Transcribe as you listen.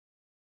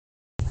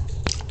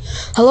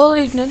Hello,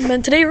 ladies and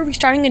gentlemen. Today we're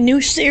starting a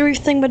new series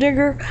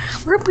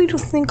thingamajigger. We're gonna be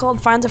doing a thing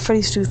called Find the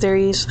Freddy's 2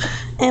 Theories.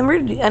 And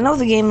I know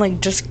the game I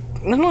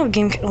know the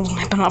game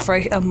has been out for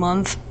like a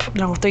month,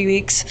 3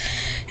 weeks,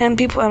 and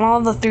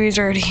all the theories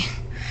already,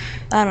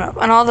 I don't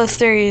know, and all the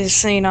theories,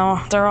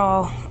 they're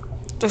all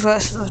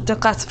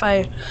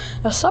declassified.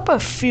 Except a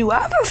few. I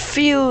have a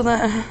few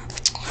that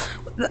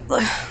it's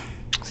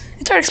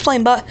hard to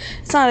explain, but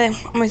it's not. I'm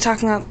gonna be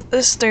talking about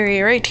this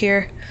theory right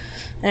here.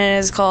 And it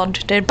is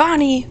called Did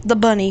Bonnie the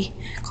Bunny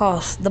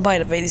Cause the Bite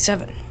of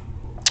 87?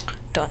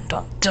 Dun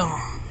dun dun.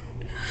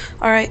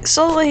 Alright,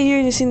 so here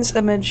you've seen this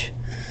image.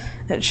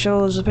 It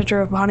shows a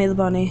picture of Bonnie the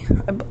Bunny.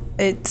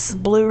 It's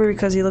blue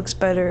because he looks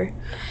better.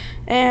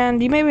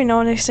 And you may be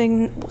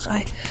noticing,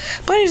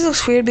 Bunny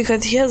looks weird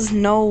because he has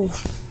no,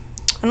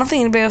 I don't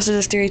think anybody else did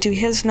this theory too,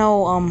 he has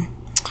no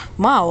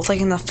mouth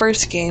like in the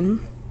first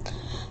game.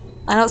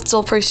 I know it's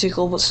still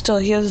pre-sequel, but still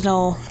he has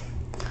no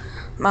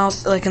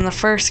mouth like in the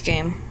first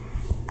game.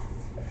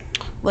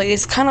 Like,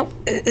 it's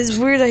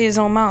weird that he has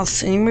no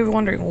mouth, and you may be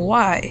wondering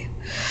why.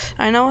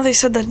 I know they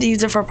said that they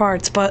use it for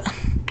parts, but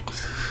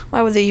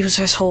why would they use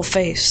his whole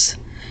face?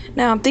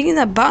 Now, I'm thinking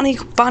that Bonnie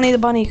the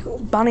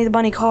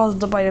Bunny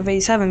caused the bite of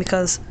 87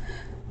 because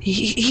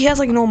he has,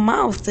 like, no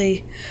mouth.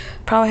 They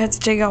probably had to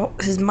take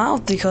out his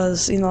mouth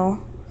because, the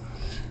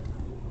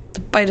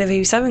bite of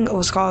 87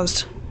 was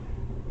caused.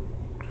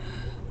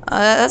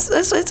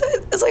 It's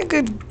like a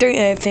good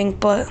theory, I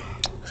think, but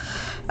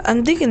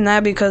I'm thinking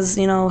that because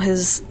he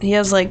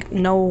has like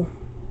no.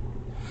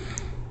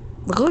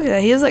 Look at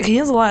that. He has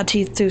a lot of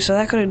teeth too, so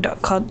that could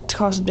have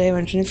caused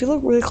damage. And if you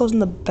look really close in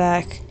the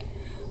back,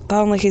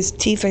 about like his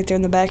teeth right there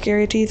in the back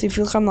area teeth. If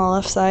you look on the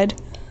left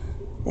side,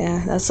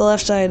 yeah, that's the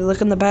left side.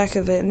 Look on the back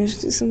of it, and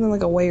there's something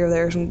like a wire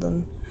there or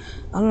something.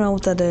 I don't know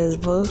what that is,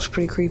 but it looks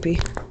pretty creepy.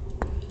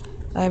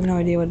 I have no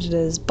idea what it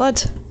is,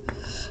 but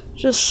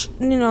just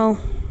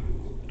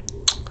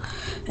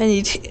and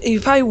you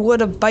probably would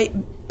have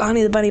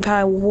Bonnie the Bunny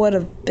probably would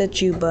have bit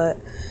you, but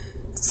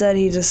instead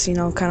he just,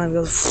 kind of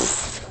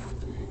goes,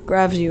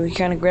 grabs you. He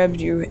kind of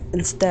grabs you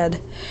instead.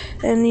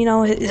 And,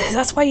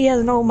 that's why he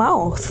has no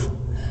mouth.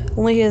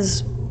 Only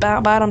his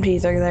bottom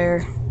teeth are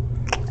there.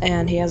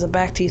 And he has a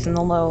back teeth in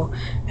the low.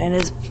 And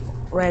his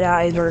red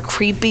eyes are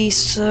creepy,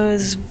 so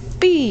his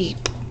beep.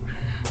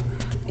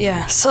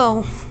 Yeah,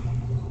 so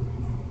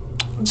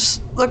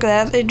just look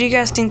at that. Do you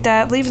guys think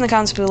that? Leave in the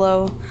comments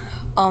below.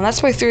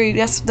 That's my theory.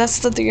 That's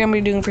the theory I'm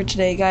gonna be doing for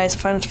today, guys.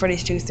 Find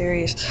Freddy's 2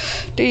 theories.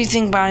 Do you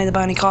think Bonnie the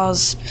Bunny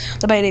caused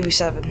the bite of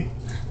 87?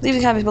 Leave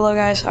the comments below,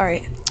 guys.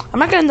 Alright. I'm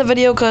not gonna end the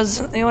video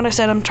because, what I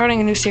said, I'm starting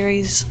a new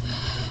series.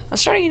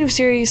 So,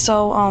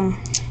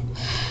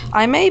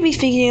 I may be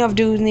thinking of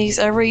doing these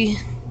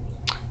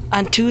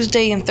on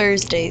Tuesday and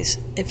Thursdays.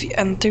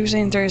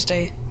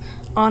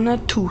 On a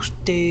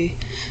Tuesday.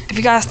 If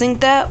you guys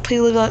think that,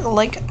 please leave a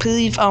like.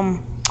 Please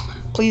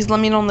let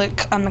me know in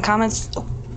the comments.